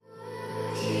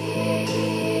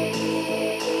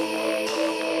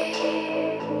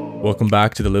Welcome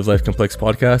back to the Live Life Complex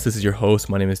podcast. This is your host.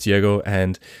 My name is Diego,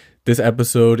 and this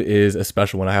episode is a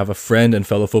special one. I have a friend and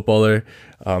fellow footballer,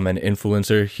 an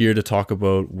influencer here to talk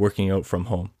about working out from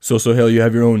home. So Sohail, you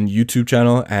have your own YouTube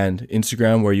channel and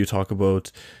Instagram where you talk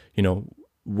about,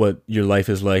 what your life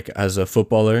is like as a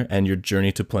footballer and your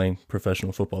journey to playing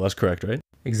professional football. That's correct, right?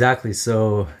 Exactly.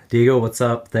 So Diego, what's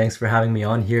up? Thanks for having me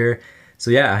on here. So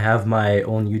yeah, I have my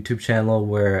own YouTube channel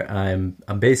where I'm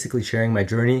basically sharing my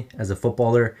journey as a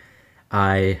footballer.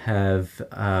 I have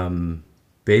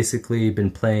basically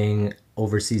been playing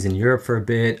overseas in Europe for a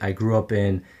bit. I grew up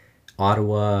in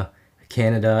Ottawa,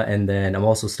 Canada, and then I'm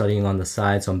also studying on the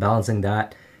side, so I'm balancing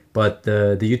that. But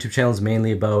the YouTube channel is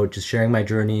mainly about just sharing my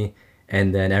journey,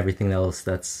 and then everything else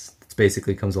that's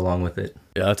basically comes along with it.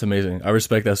 Yeah, that's amazing. I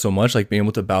respect that so much, like being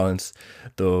able to balance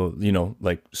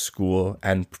like school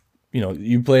and,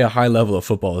 you play a high level of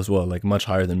football as well, like much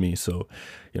higher than me. So,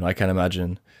 I can't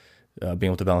imagine being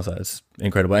able to balance that. It's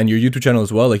incredible. And your YouTube channel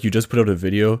as well, like you just put out a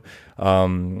video.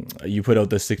 You put out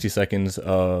the 60 seconds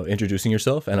introducing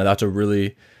yourself, and that's a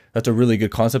really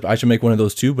good concept. I should make one of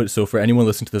those too. But so for anyone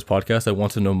listening to this podcast that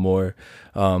wants to know more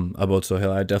about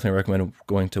Sohail, I definitely recommend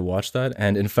going to watch that.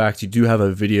 And in fact, you do have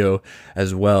a video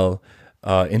as well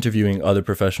interviewing other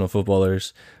professional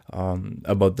footballers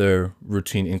about their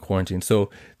routine in quarantine. So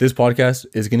this podcast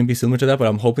is going to be similar to that, but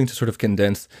I'm hoping to sort of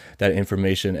condense that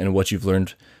information and what you've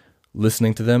learned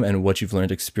listening to them and what you've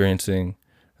learned experiencing,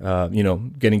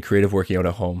 getting creative working out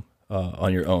at home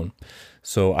on your own.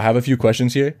 So I have a few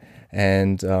questions here,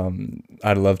 and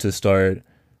I'd love to start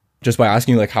just by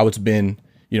asking you like how it's been,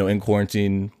 in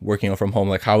quarantine, working out from home.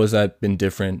 Like how has that been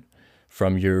different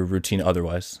from your routine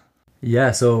otherwise?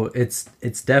 Yeah, so it's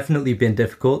definitely been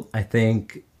difficult. I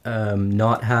think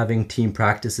not having team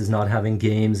practices, not having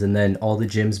games, and then all the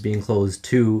gyms being closed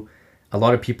too. A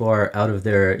lot of people are out of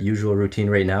their usual routine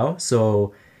right now.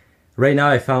 So right now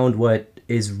I found what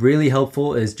is really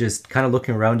helpful is just kind of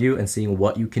looking around you and seeing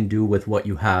what you can do with what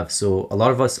you have. So a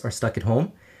lot of us are stuck at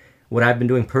home. What I've been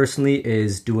doing personally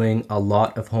is doing a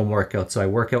lot of home workouts. So I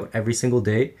work out every single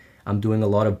day. I'm doing a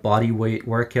lot of body weight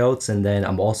workouts, and then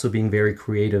I'm also being very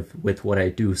creative with what I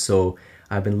do. So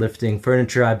I've been lifting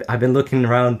furniture. I've been looking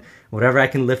around whatever I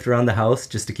can lift around the house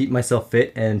just to keep myself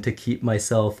fit and to keep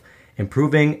myself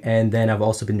improving. And then I've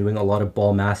also been doing a lot of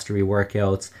ball mastery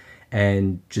workouts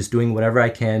and just doing whatever I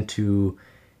can to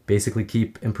basically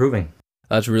keep improving.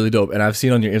 That's really dope. And I've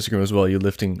seen on your Instagram as well, you're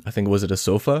lifting, I think, was it a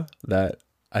sofa that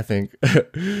I think,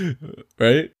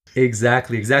 right?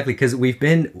 Exactly. Because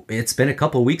it's been a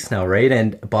couple weeks now, right?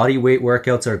 And body weight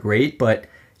workouts are great, but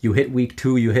you hit week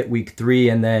 2, you hit week 3,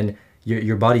 and then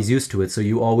your body's used to it. So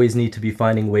you always need to be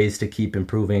finding ways to keep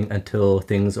improving until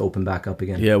things open back up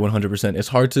again. Yeah, 100%. It's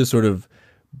hard to sort of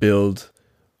build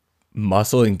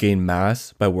muscle and gain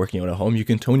mass by working out at home. You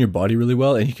can tone your body really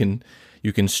well, and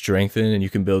you can strengthen and you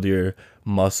can build your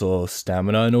muscle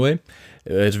stamina in a way.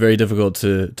 It's very difficult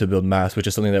to build mass, which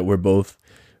is something that we're both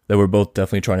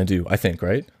definitely trying to do, I think,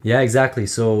 right? Yeah, exactly.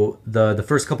 So the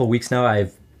first couple of weeks now,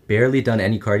 I've barely done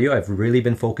any cardio. I've really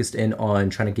been focused in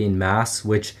on trying to gain mass,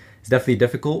 which is definitely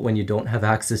difficult when you don't have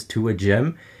access to a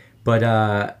gym. But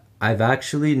I've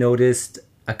actually noticed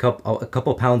a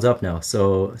couple pounds up now.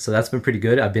 So that's been pretty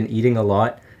good. I've been eating a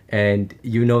lot, and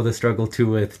the struggle too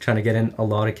with trying to get in a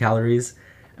lot of calories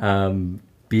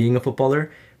being a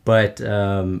footballer. But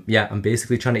I'm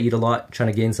basically trying to eat a lot,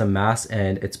 trying to gain some mass,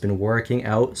 and it's been working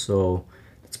out. So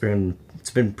it's been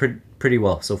pretty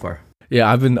well so far.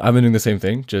 Yeah, I've been doing the same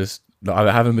thing. Just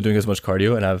I haven't been doing as much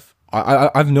cardio, and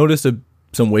I've noticed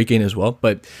some weight gain as well.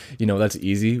 But that's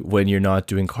easy when you're not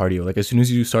doing cardio. Like as soon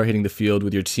as you start hitting the field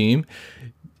with your team,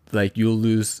 like you'll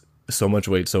lose so much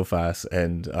weight so fast,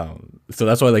 and so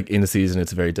that's why like in the season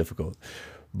it's very difficult.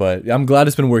 But I'm glad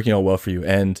it's been working out well for you.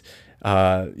 And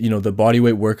the body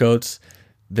weight workouts,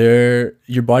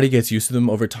 your body gets used to them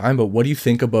over time. But what do you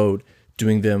think about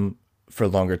doing them for a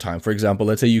longer time? For example,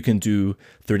 let's say you can do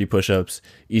 30 push-ups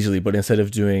easily, but instead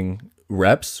of doing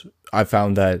reps, I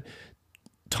found that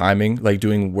timing, like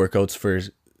doing workouts for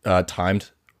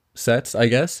timed sets, I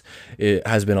guess, it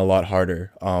has been a lot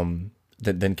harder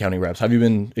than counting reps. Have you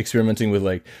been experimenting with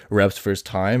like reps first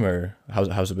time, or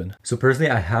how's it been? So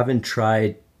personally, I haven't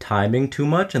tried timing too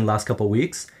much in the last couple of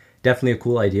weeks. Definitely a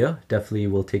cool idea. Definitely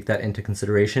will take that into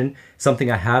consideration.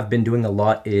 Something I have been doing a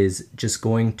lot is just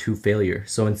going to failure.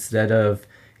 So instead of,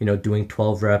 doing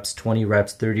 12 reps, 20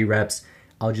 reps, 30 reps,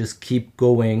 I'll just keep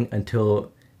going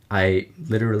until I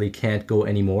literally can't go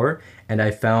anymore. And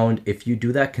I found if you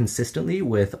do that consistently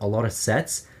with a lot of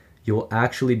sets, you'll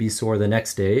actually be sore the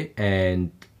next day,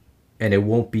 and it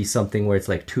won't be something where it's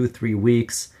like 2-3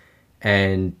 weeks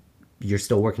and you're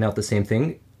still working out the same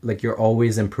thing. like you're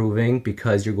always improving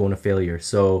because you're going to failure.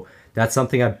 So that's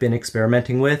something I've been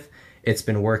experimenting with. It's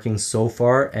been working so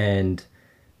far, and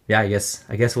yeah, I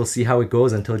guess we'll see how it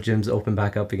goes until gyms open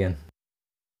back up again.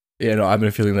 Yeah, no, I've been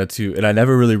feeling that too, and I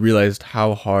never really realized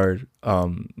how hard,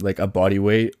 like a body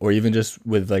weight, or even just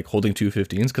with like holding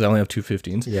 215s, because I only have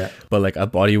 215s. Yeah. But like a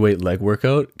body weight leg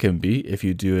workout can be, if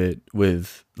you do it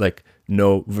with like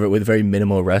with very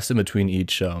minimal rest in between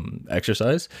each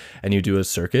exercise, and you do a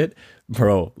circuit,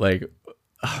 bro. Like,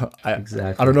 I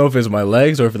Exactly. don't know if it's my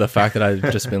legs or for the fact that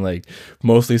I've just been like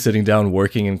mostly sitting down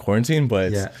working in quarantine,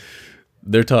 but Yeah.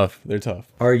 they're tough. They're tough.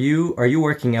 Are you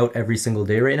working out every single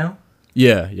day right now?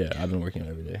 Yeah, yeah. I've been working out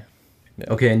every day.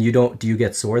 Yeah. Okay, and do you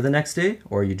get sore the next day,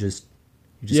 or you just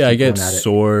Yeah, I keep get going at it?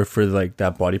 sore for like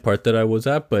that body part that I was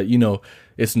at, but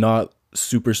it's not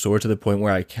super sore to the point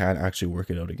where I can't actually work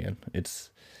it out again.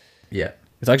 Yeah.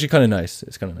 It's actually kind of nice.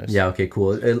 It's kind of nice. Yeah, okay,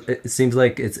 cool. It seems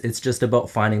like it's just about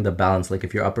finding the balance. Like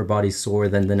if your upper body's sore,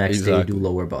 then the next day do Exactly.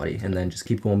 lower body, and then just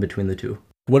keep going between the two.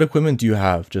 What equipment do you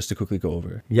have, just to quickly go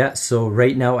over? Yeah, so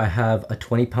right now I have a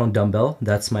 20-pound dumbbell.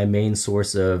 That's my main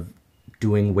source of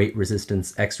doing weight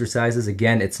resistance exercises.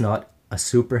 Again, it's not a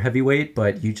super heavy weight,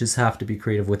 but you just have to be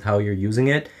creative with how you're using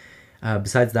it.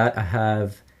 Besides that, I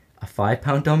have a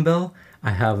 5-pound dumbbell.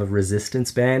 I have a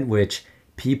resistance band, which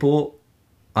people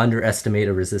underestimate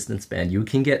a resistance band. You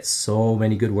can get so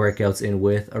many good workouts in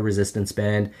with a resistance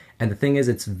band. And the thing is,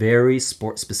 it's very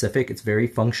sport specific, it's very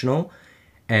functional,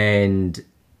 and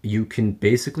you can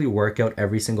basically work out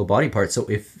every single body part. So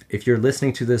if you're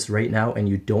listening to this right now and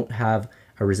you don't have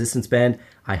a resistance band,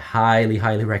 I highly,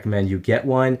 highly recommend you get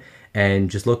one and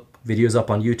just look videos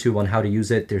up on YouTube on how to use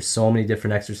it. There's so many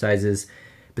different exercises.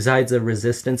 Besides a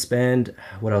resistance band,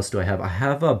 what else do I have? I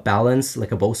have a balance,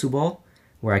 like a Bosu ball,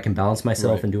 where I can balance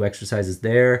myself Right. and do exercises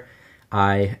there.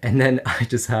 And then I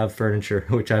just have furniture,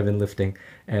 which I've been lifting,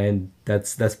 and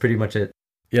that's pretty much it.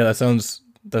 Yeah, that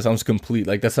sounds complete.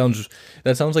 Like that sounds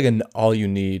like an all you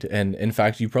need, and in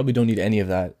fact, you probably don't need any of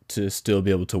that to still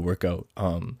be able to work out.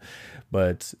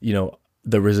 But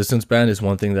the resistance band is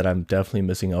one thing that I'm definitely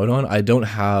missing out on. I don't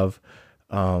have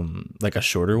like a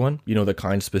shorter one, the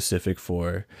kind specific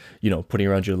for putting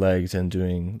around your legs and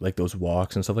doing like those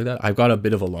walks and stuff like that. I've got a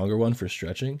bit of a longer one for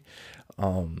stretching.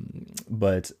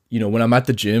 But when I'm at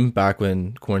the gym back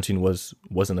when quarantine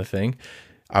wasn't a thing,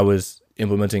 I was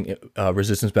implementing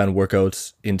resistance band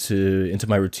workouts into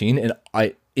my routine, and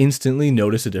I instantly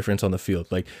noticed a difference on the field.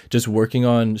 Like just working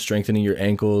on strengthening your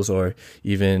ankles or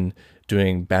even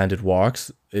doing banded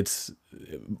walks. It's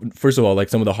first of all like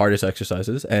some of the hardest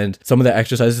exercises and some of the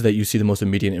exercises that you see the most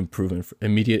immediate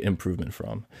improvement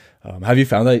from. Have you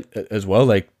found that as well?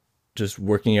 Like just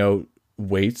working out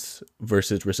weights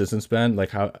versus resistance band.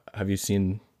 Like how have you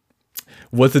seen?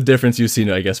 What's the difference you've seen,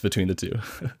 I guess, between the two?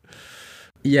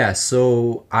 Yeah,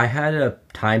 so I had a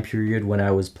time period when I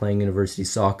was playing university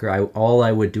soccer. All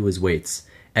I would do is weights.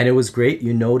 And it was great.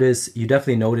 You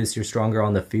definitely notice you're stronger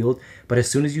on the field, but as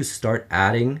soon as you start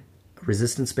adding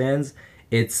resistance bands,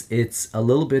 it's a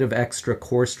little bit of extra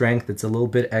core strength, it's a little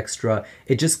bit extra.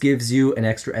 It just gives you an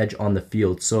extra edge on the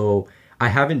field. So I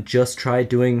haven't just tried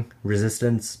doing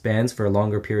resistance bands for a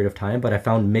longer period of time, but I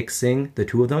found mixing the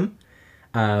two of them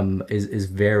is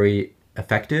very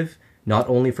effective, not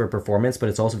only for performance, but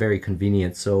it's also very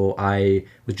convenient. So I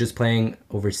was just playing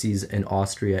overseas in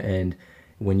Austria, and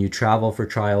when you travel for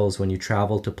trials, when you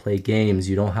travel to play games,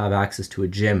 you don't have access to a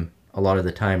gym a lot of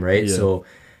the time, right? Yeah. So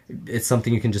it's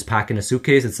something you can just pack in a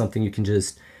suitcase. It's something you can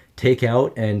just take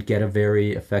out and get a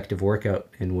very effective workout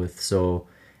in with. So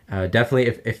definitely,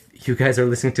 if you guys are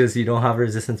listening to this, you don't have a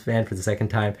resistance band for the second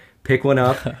time, pick one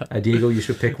up. Diego, you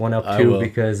should pick one up I too will.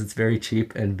 because it's very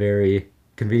cheap and very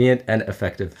convenient and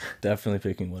effective. Definitely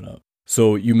picking one up.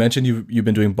 So you mentioned you've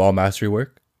been doing ball mastery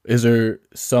work. Is there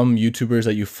some YouTubers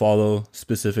that you follow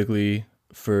specifically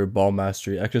for ball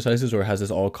mastery exercises, or has this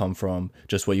all come from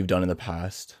just what you've done in the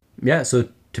past? Yeah, so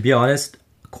to be honest,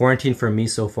 quarantine for me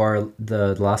so far,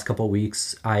 the last couple of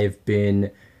weeks, I've been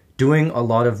doing a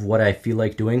lot of what I feel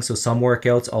like doing. So some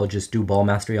workouts, I'll just do ball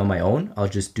mastery on my own. I'll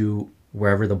just do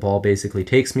wherever the ball basically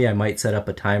takes me. I might set up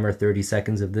a timer, 30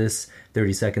 seconds of this,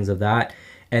 30 seconds of that.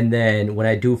 And then when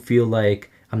I do feel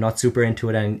like I'm not super into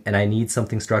it and I need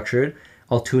something structured,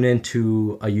 I'll tune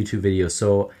into a YouTube video.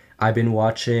 So I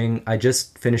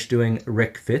just finished doing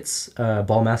Rick Fitz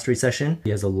ball mastery session.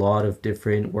 He has a lot of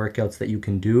different workouts that you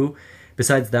can do.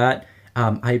 Besides that,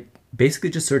 I basically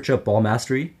just search up ball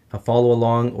mastery, a follow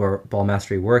along or ball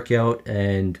mastery workout,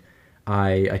 and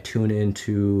I tune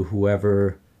into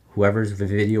whoever's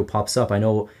video pops up. I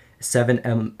know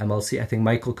 7M MLC, I think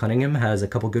Michael Cunningham has a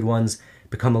couple good ones.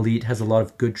 Become Elite has a lot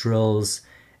of good drills.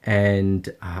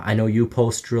 And I know you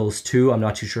post drills too. I'm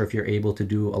not too sure if you're able to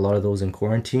do a lot of those in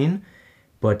quarantine,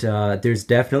 but there's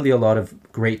definitely a lot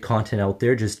of great content out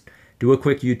there. Just do a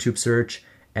quick YouTube search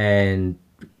and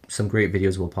some great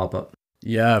videos will pop up.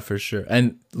 Yeah, for sure.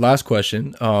 And last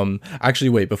question. Actually,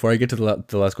 wait, before I get to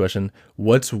the last question,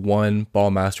 what's one ball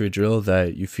mastery drill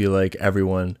that you feel like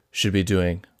everyone should be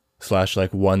doing, slash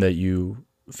like one that you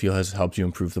feel has helped you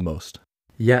improve the most?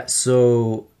 Yeah,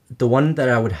 so the one that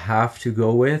I would have to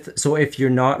go with, so if you're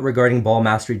not regarding ball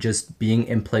mastery just being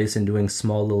in place and doing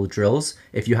small little drills,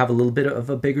 if you have a little bit of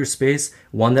a bigger space,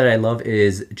 one that I love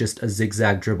is just a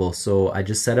zigzag dribble. So I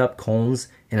just set up cones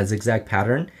in a zigzag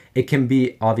pattern. It can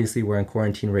be, obviously we're in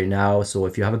quarantine right now, so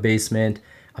if you have a basement,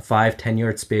 a 5-10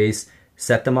 yard space,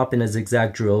 set them up in a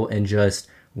zigzag drill and just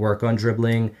work on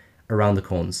dribbling around the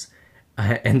cones.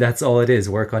 And that's all it is.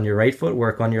 Work on your right foot,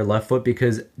 work on your left foot,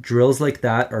 because drills like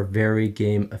that are very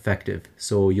game effective.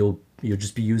 So you'll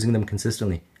just be using them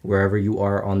consistently wherever you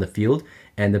are on the field.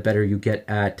 And the better you get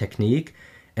at technique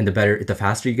and the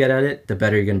faster you get at it, the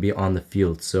better you're going to be on the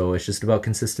field. So it's just about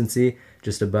consistency,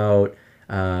 just about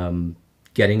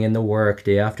getting in the work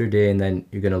day after day, and then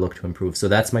you're going to look to improve. So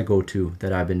that's my go-to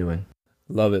that I've been doing.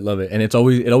 Love it, love it. And it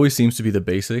always seems to be the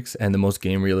basics and the most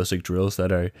game realistic drills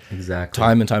that are Exactly.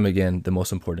 time and time again the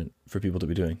most important for people to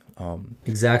be doing.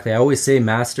 Exactly. I always say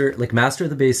master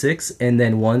the basics, and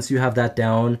then once you have that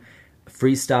down,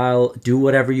 freestyle, do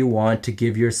whatever you want to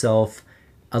give yourself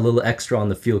a little extra on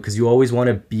the field, because you always want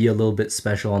to be a little bit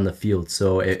special on the field.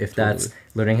 So if that's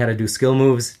learning how to do skill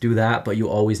moves, do that, but you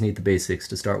always need the basics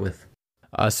to start with.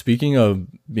 Speaking of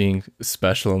being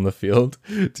special in the field,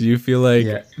 do you feel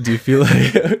like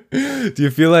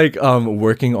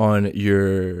working on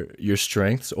your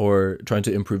strengths or trying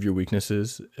to improve your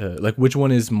weaknesses, like which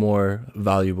one is more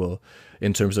valuable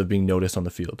in terms of being noticed on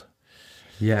the field?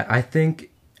 Yeah, I think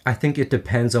it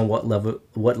depends on what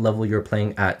level you're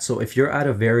playing at. So if you're at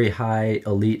a very high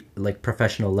elite, like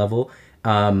professional level,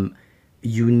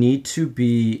 you need to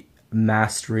be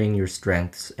mastering your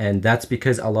strengths, and that's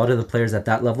because a lot of the players at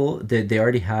that level, they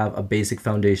already have a basic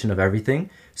foundation of everything.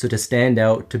 So to stand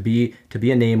out, to be a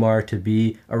Neymar, to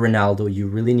be a Ronaldo, you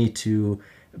really need to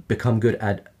become good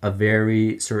at a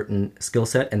very certain skill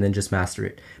set and then just master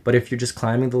it. But if you're just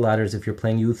climbing the ladders, if you're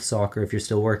playing youth soccer, if you're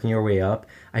still working your way up,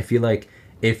 I feel like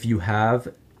if you have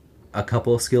a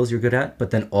couple of skills you're good at,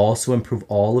 but then also improve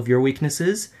all of your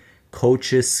weaknesses,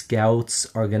 coaches, scouts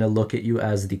are going to look at you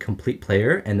as the complete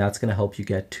player, and that's going to help you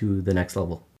get to the next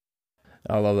level.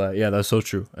 I love that. Yeah, that's so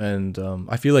true. And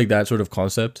I feel like that sort of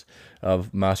concept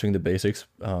of mastering the basics,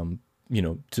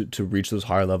 to reach those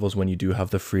higher levels when you do have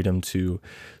the freedom to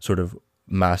sort of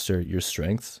master your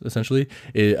strengths, essentially,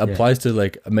 it applies to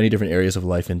like many different areas of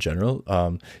life in general.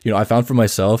 I found for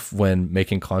myself when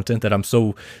making content that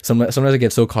sometimes I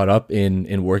get so caught up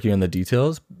in working on the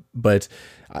details, but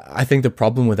I think the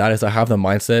problem with that is I have the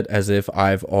mindset as if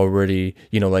I've already,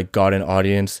 got an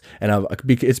audience, and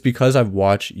it's because I've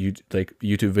watched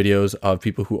YouTube videos of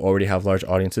people who already have large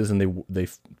audiences, and they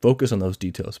focus on those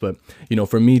details. But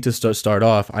for me to start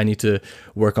off, I need to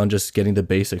work on just getting the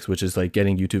basics, which is like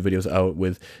getting YouTube videos out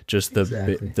with just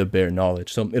the bare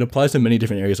knowledge. So it applies to many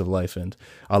different areas of life, and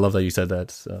I love that you said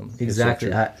that.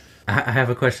 Exactly. So I have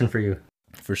a question for you.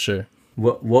 For sure.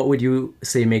 What would you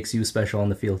say makes you special on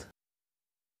the field?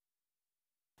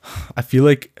 I feel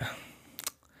like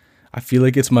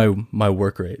it's my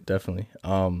work rate, definitely.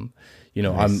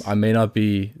 Nice. I may not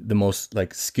be the most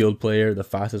like skilled player, the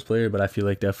fastest player, but I feel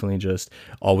like definitely just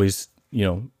always,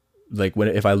 like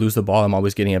if I lose the ball, I'm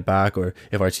always getting it back, or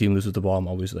if our team loses the ball, I'm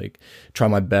always like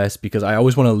trying my best, because I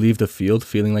always want to leave the field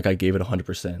feeling like I gave it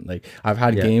 100%. Like I've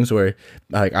had games where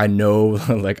like I know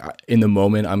like in the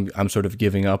moment I'm sort of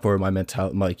giving up, or my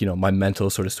mental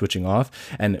sort of switching off,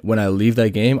 and when I leave that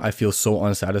game I feel so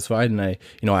unsatisfied, and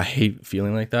I hate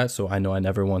feeling like that. So I know I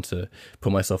never want to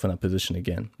put myself in that position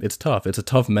again. It's tough. It's a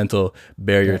tough mental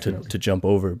barrier to jump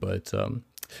over, but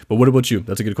what about you?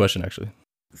 That's a good question, actually.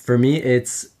 For me,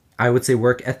 I would say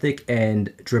work ethic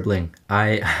and dribbling.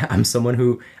 I'm someone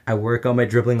who I work on my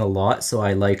dribbling a lot, so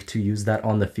I like to use that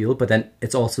on the field. But then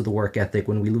it's also the work ethic.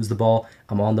 When we lose the ball,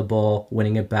 I'm on the ball,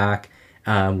 winning it back.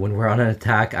 When we're on an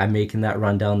attack, I'm making that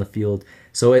run down the field.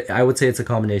 So I would say it's a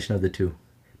combination of the two.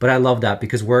 But I love that,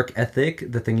 because work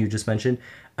ethic, the thing you just mentioned,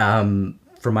 from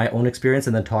my own experience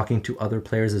and then talking to other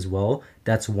players as well,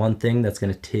 that's one thing that's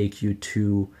going to take you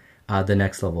to the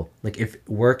next level. Like if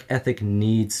work ethic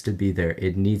needs to be there,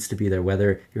 it needs to be there,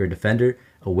 whether you're a defender,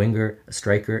 a winger, a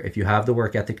striker. If you have the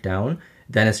work ethic down,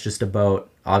 then it's just about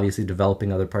obviously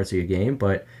developing other parts of your game,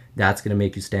 but that's going to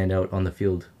make you stand out on the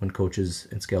field when coaches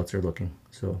and scouts are looking.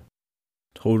 So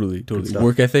Totally. stuff.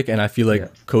 Work ethic, and I feel like Yeah.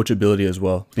 coachability as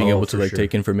well. Being Oh, able to for like sure.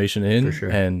 take information For in sure.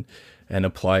 and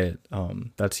apply it.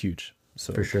 That's huge.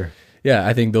 So For sure. yeah,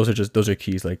 I think those are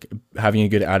keys. Like having a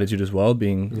good attitude as well,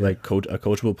 being Yeah. like a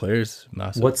coachable player is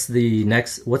massive. What's the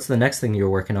next thing you're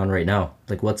working on right now?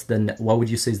 Like what would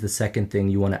you say is the second thing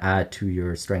you want to add to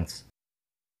your strengths?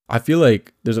 I feel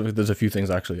like there's a few things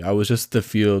actually. I was just at the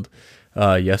field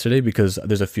yesterday because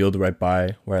there's a field right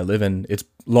by where I live and it's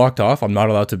locked off. I'm not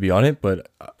allowed to be on it, but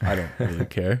I don't really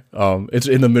care. It's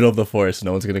in the middle of the forest.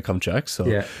 No one's gonna come check. So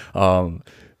Yeah.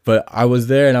 but I was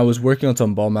there and I was working on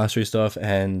some ball mastery stuff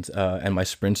and my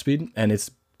sprint speed, and it's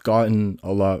gotten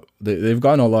a lot. They've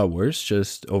gotten a lot worse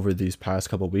just over these past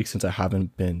couple of weeks since I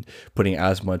haven't been putting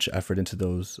as much effort into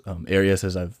those areas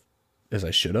as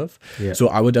I should have. Yeah. So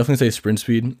I would definitely say sprint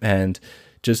speed, and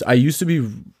just I used to be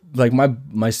like my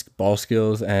ball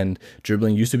skills and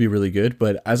dribbling used to be really good,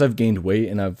 but as I've gained weight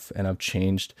and I've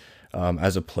changed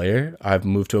as a player, I've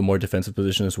moved to a more defensive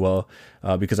position as well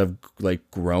because I've like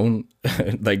grown.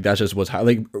 Like that's just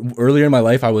like earlier in my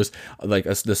life I was like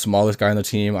the smallest guy on the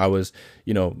team. I was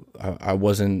I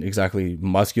wasn't exactly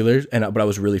muscular but I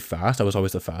was really fast. I was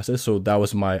always the fastest, so that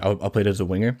was I played as a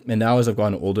winger. And now as I've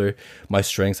gotten older, my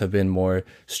strengths have been more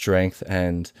strength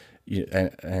and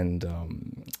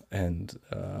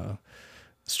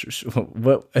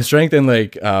what strength and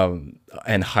like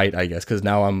and height, I guess, because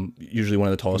now I'm usually one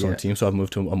of the tallest on the team, so I've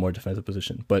moved to a more defensive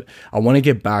position. But I want to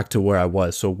get back to where I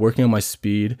was, so working on my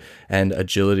speed and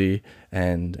agility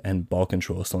and ball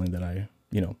control is something that I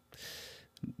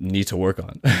need to work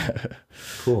on.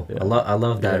 Cool. Yeah. I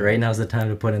love that. Right now's the time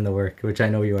to put in the work, which I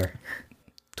know you are.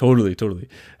 Totally.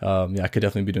 Yeah, I could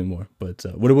definitely be doing more. But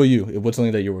what about you? What's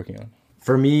something that you're working on?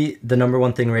 For me, the number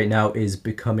one thing right now is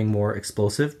becoming more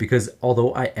explosive, because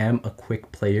although I am a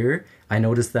quick player, I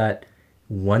noticed that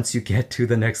once you get to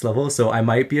the next level, so I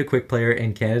might be a quick player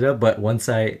in Canada, but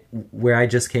where I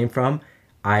just came from,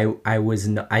 I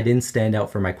didn't stand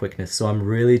out for my quickness. So I'm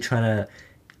really trying to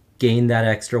gain that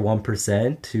extra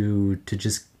 1% to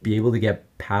just be able to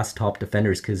get past top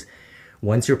defenders, because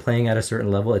once you're playing at a certain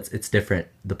level, it's different.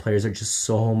 The players are just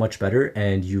so much better,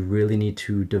 and you really need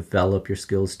to develop your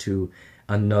skills to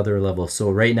another level. So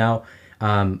right now,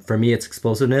 for me, it's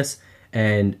explosiveness.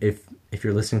 And if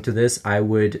you're listening to this, I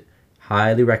would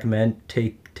highly recommend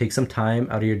take some time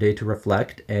out of your day to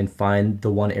reflect and find the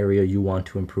one area you want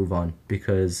to improve on,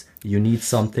 because you need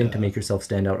something to make yourself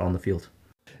stand out on the field.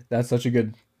 That's such a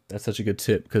good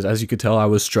tip, because as you could tell, I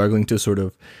was struggling to sort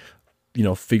of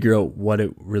figure out what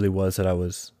it really was that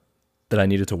I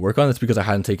needed to work on. It's because I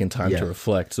hadn't taken time to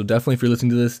reflect. So definitely, if you're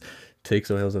listening to this, take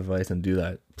Sohail's advice and do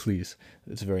that, please.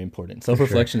 It's very important.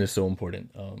 Self-reflection is so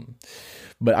important.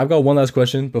 But I've got one last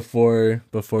question before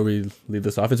we leave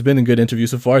this off. It's been a good interview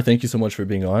so far. Thank you so much for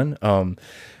being on.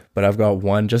 But I've got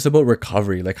one just about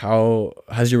recovery. Like, how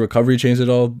has your recovery changed at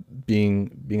all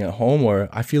being at home? Or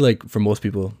I feel like for most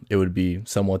people it would be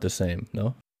somewhat the same,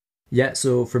 no? Yeah,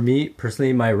 so for me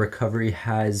personally, my recovery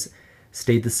has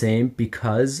stayed the same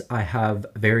because I have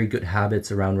very good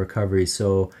habits around recovery.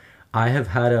 So I have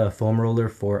had a foam roller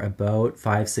for about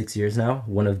 5-6 years now.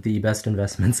 One of the best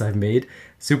investments I've made.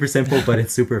 Super simple, but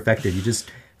it's super effective. You just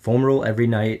foam roll every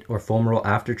night or foam roll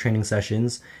after training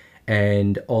sessions.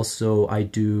 And also I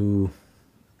do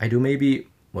maybe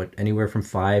anywhere from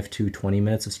 5 to 20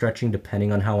 minutes of stretching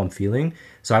depending on how I'm feeling.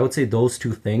 So I would say those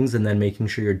two things, and then making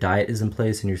sure your diet is in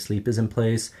place and your sleep is in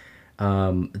place.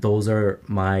 Those are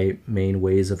my main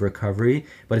ways of recovery,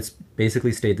 but it's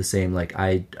basically stayed the same. Like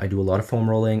I do a lot of foam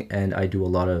rolling and I do a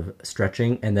lot of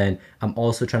stretching, and then I'm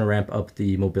also trying to ramp up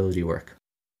the mobility work.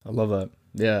 I love that.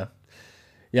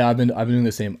 Yeah, I've been doing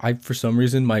the same. For some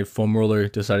reason my foam roller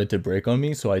decided to break on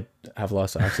me, so I have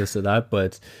lost access to that.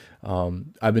 But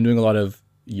I've been doing a lot of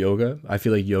yoga. I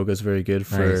feel like yoga is very good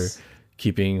for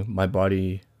keeping my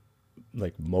body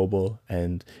like mobile,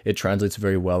 and it translates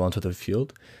very well onto the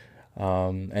field.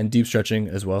 And deep stretching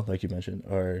as well, like you mentioned,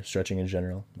 or stretching in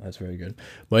general, that's very good.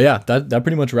 But yeah, that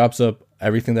pretty much wraps up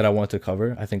everything that I want to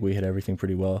cover. I think we hit everything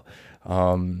pretty well.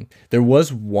 There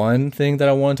was one thing that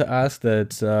I wanted to ask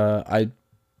that I'm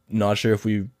not sure if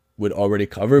we would already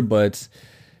cover, but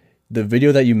the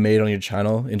video that you made on your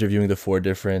channel interviewing the 4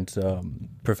 different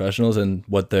professionals and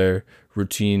what their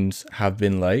routines have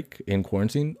been like in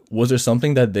quarantine, was there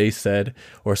something that they said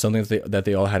or something that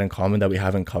they all had in common that we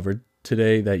haven't covered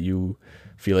today that you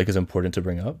feel like is important to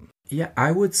bring up? Yeah,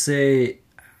 I would say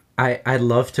I'd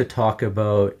love to talk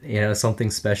about something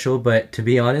special, but to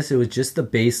be honest, it was just the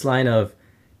baseline of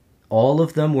all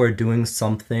of them were doing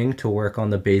something to work on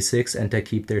the basics and to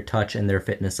keep their touch and their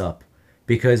fitness up.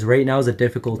 Because right now is a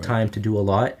difficult time to do a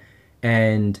lot.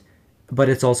 And but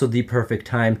it's also the perfect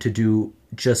time to do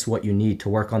just what you need to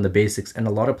work on the basics. And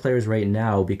a lot of players right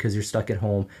now, because you're stuck at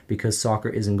home, because soccer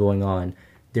isn't going on,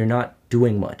 they're not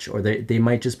doing much, or they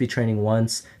might just be training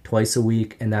once, twice a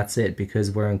week, and that's it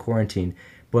because we're in quarantine.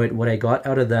 But what I got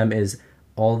out of them is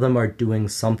all of them are doing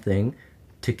something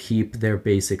to keep their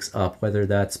basics up, whether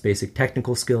that's basic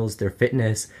technical skills, their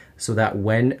fitness, so that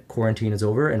when quarantine is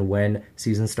over and when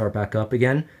seasons start back up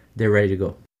again, they're ready to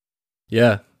go.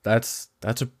 Yeah, that's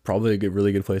probably a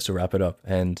really good place to wrap it up.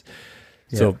 And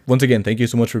so once again, thank you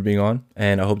so much for being on,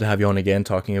 and I hope to have you on again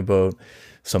talking about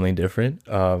something different,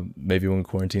 maybe when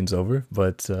quarantine's over.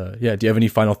 But yeah, do you have any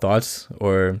final thoughts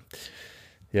or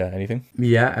anything?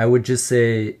 Yeah, I would just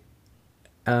say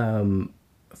find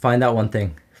that one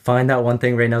thing. Find that one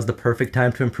thing. Right now is the perfect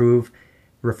time to improve.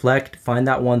 Reflect, find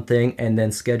that one thing, and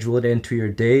then schedule it into your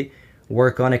day.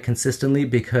 Work on it consistently,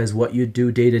 because what you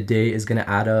do day to day is going to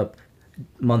add up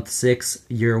month 6,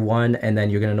 year 1, and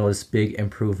then you're going to notice big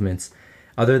improvements.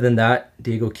 Other than that,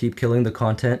 Diego, keep killing the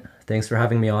content. Thanks for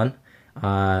having me on.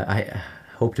 I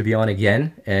hope to be on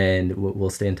again, and we'll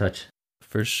stay in touch.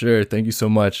 For sure. Thank you so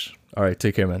much. All right,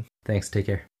 take care, man. Thanks. Take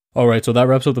care. All right, so that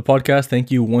wraps up the podcast.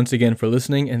 Thank you once again for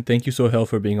listening, and thank you, Sohail,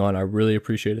 for being on. I really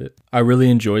appreciate it. I really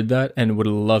enjoyed that and would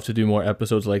love to do more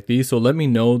episodes like these. So let me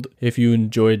know if you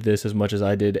enjoyed this as much as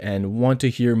I did and want to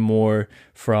hear more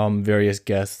from various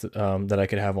guests that I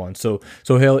could have on. So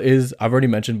Sohail is, I've already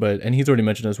mentioned, and he's already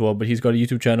mentioned as well, but he's got a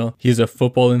YouTube channel. He's a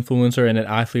football influencer and an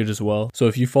athlete as well. So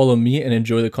if you follow me and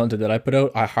enjoy the content that I put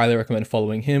out, I highly recommend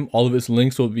following him. All of his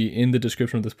links will be in the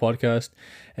description of this podcast,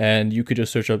 and you could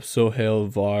just search up Sohail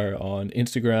Var on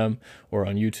Instagram or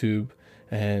on YouTube.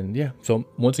 And yeah, so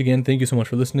once again, thank you so much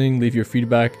for listening. Leave your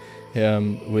feedback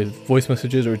with voice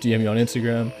messages or DM me on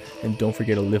Instagram, and don't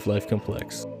forget to live life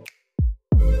complex.